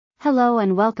Hello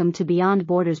and welcome to Beyond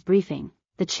Borders Briefing,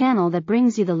 the channel that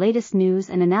brings you the latest news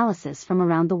and analysis from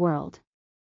around the world.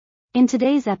 In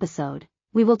today's episode,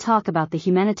 we will talk about the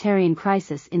humanitarian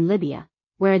crisis in Libya,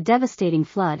 where a devastating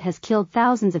flood has killed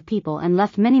thousands of people and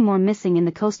left many more missing in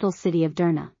the coastal city of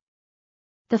Derna.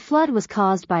 The flood was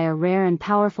caused by a rare and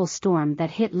powerful storm that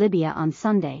hit Libya on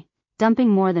Sunday, dumping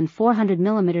more than 400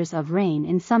 millimeters of rain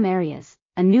in some areas,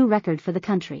 a new record for the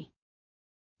country.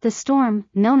 The storm,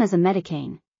 known as a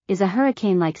metacane, is a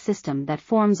hurricane-like system that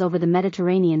forms over the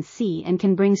Mediterranean Sea and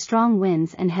can bring strong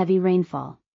winds and heavy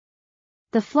rainfall.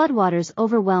 The floodwaters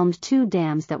overwhelmed two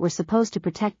dams that were supposed to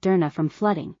protect Derna from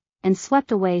flooding, and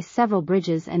swept away several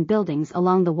bridges and buildings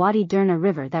along the Wadi Derna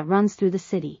River that runs through the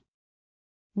city.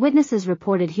 Witnesses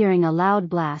reported hearing a loud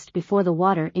blast before the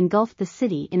water engulfed the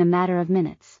city in a matter of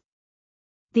minutes.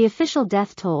 The official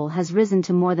death toll has risen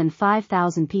to more than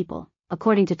 5,000 people,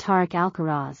 according to Tariq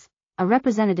al-Kharaz, a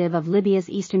representative of Libya's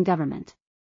eastern government.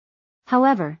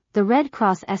 However, the Red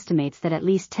Cross estimates that at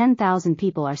least 10,000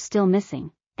 people are still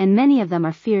missing, and many of them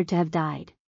are feared to have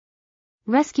died.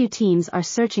 Rescue teams are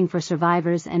searching for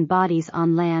survivors and bodies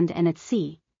on land and at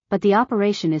sea, but the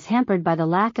operation is hampered by the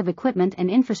lack of equipment and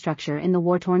infrastructure in the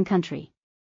war-torn country.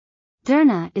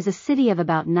 Derna is a city of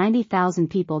about 90,000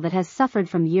 people that has suffered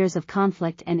from years of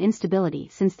conflict and instability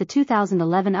since the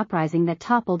 2011 uprising that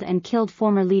toppled and killed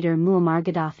former leader Muammar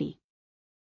Gaddafi.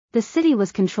 The city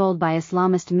was controlled by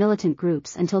Islamist militant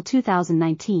groups until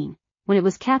 2019, when it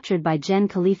was captured by Gen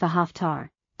Khalifa Haftar,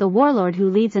 the warlord who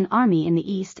leads an army in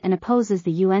the east and opposes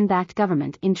the UN-backed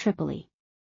government in Tripoli.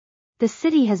 The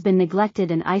city has been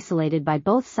neglected and isolated by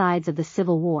both sides of the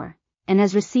civil war, and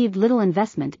has received little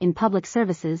investment in public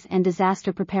services and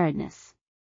disaster preparedness.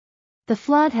 The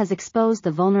flood has exposed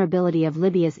the vulnerability of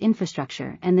Libya's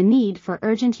infrastructure and the need for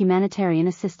urgent humanitarian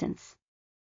assistance.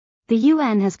 The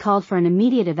UN has called for an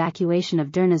immediate evacuation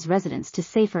of Derna's residents to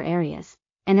safer areas,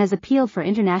 and has appealed for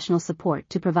international support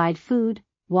to provide food,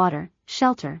 water,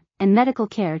 shelter, and medical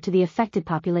care to the affected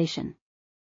population.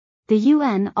 The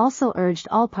UN also urged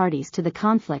all parties to the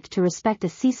conflict to respect a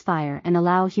ceasefire and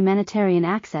allow humanitarian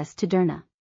access to Derna.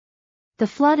 The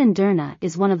flood in Derna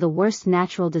is one of the worst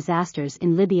natural disasters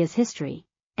in Libya's history,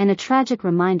 and a tragic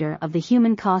reminder of the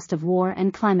human cost of war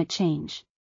and climate change.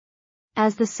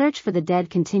 As the search for the dead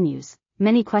continues,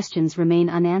 many questions remain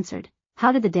unanswered.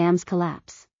 How did the dams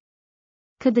collapse?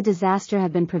 Could the disaster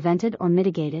have been prevented or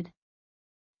mitigated?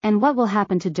 And what will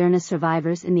happen to Derna's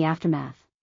survivors in the aftermath?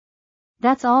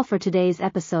 That's all for today's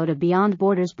episode of Beyond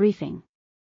Borders Briefing.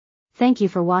 Thank you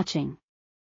for watching.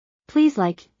 Please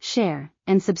like, share,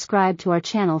 and subscribe to our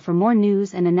channel for more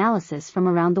news and analysis from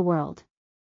around the world.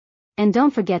 And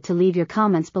don't forget to leave your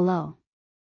comments below.